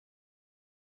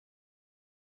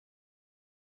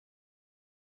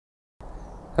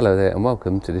Hello there and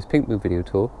welcome to this Pinkmove video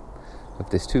tour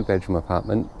of this 2-bedroom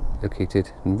apartment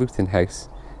located in Ruthin house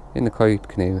in the Coed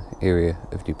Canoe area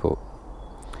of Newport.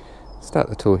 Start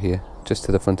the tour here just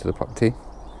to the front of the property.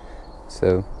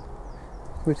 So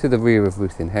we're to the rear of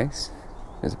Ruthin house.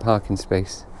 There's a parking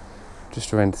space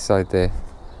just around the side there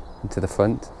and to the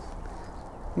front.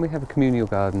 And we have a communal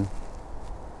garden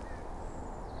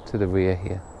to the rear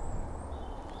here.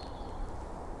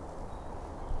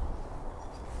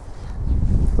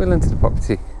 We'll enter the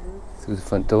property through the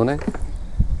front door now.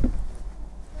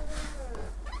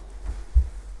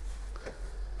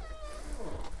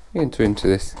 You enter into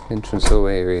this entrance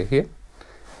hallway area here.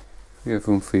 We have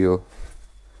room for your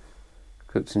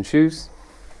coats and shoes.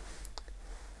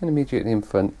 And immediately in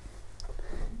front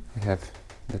we have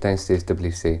the downstairs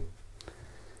WC.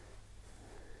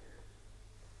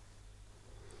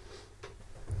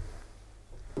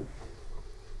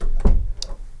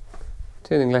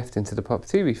 Turning left into the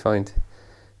property, we find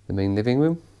the main living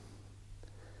room.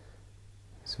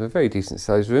 So a very decent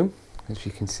sized room, as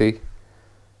you can see.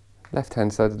 Left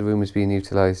hand side of the room is being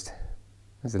utilised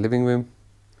as a living room,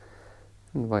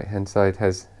 and the right hand side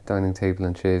has a dining table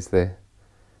and chairs there,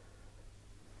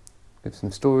 with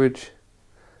some storage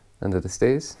under the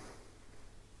stairs.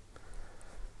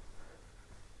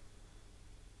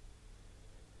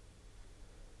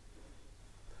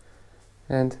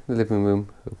 And the living room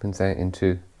opens out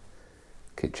into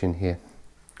the kitchen here.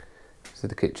 So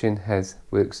the kitchen has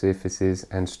work surfaces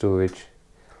and storage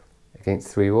against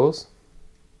 3 walls,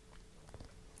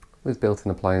 with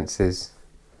built-in appliances,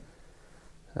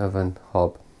 oven,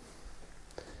 hob,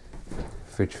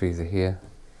 fridge freezer here.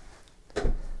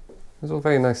 It's all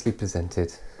very nicely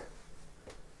presented.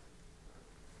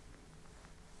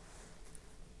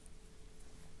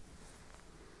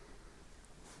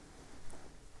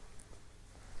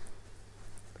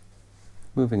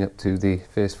 Moving up to the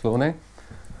first floor now.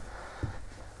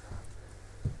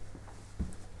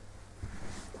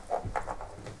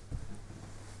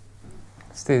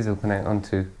 Stairs open out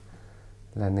onto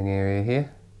the landing area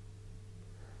here,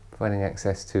 providing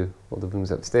access to all the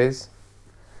rooms upstairs.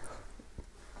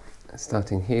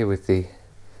 Starting here with the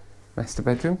master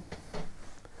bedroom.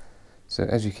 So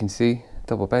as you can see,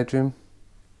 double bedroom.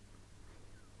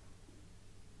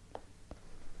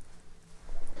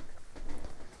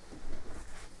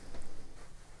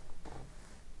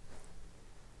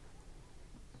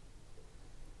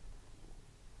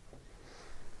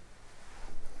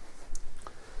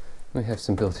 We have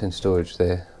some built-in storage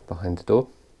there behind the door.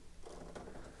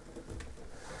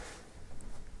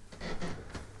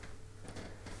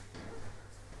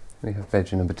 We have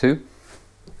bedroom number 2.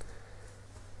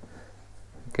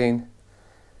 Again,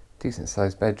 decent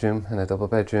sized bedroom and a double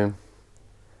bedroom.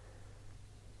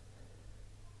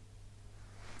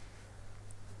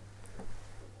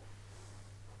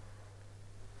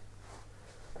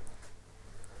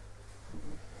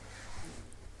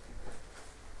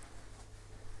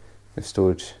 With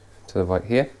storage to the right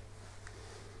here.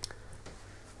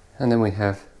 And then we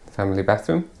have the family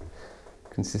bathroom,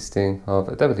 consisting of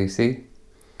a WC,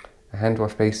 a hand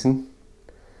wash basin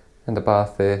and a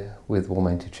bath there with wall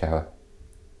mounted shower.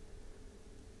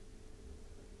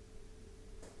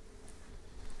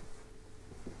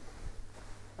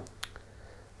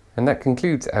 And that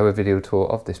concludes our video tour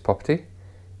of this property.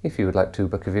 If you would like to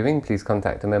book a viewing, please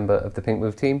contact a member of the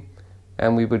Pinkmove team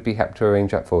and we would be happy to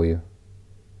arrange that for you.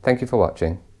 Thank you for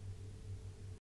watching.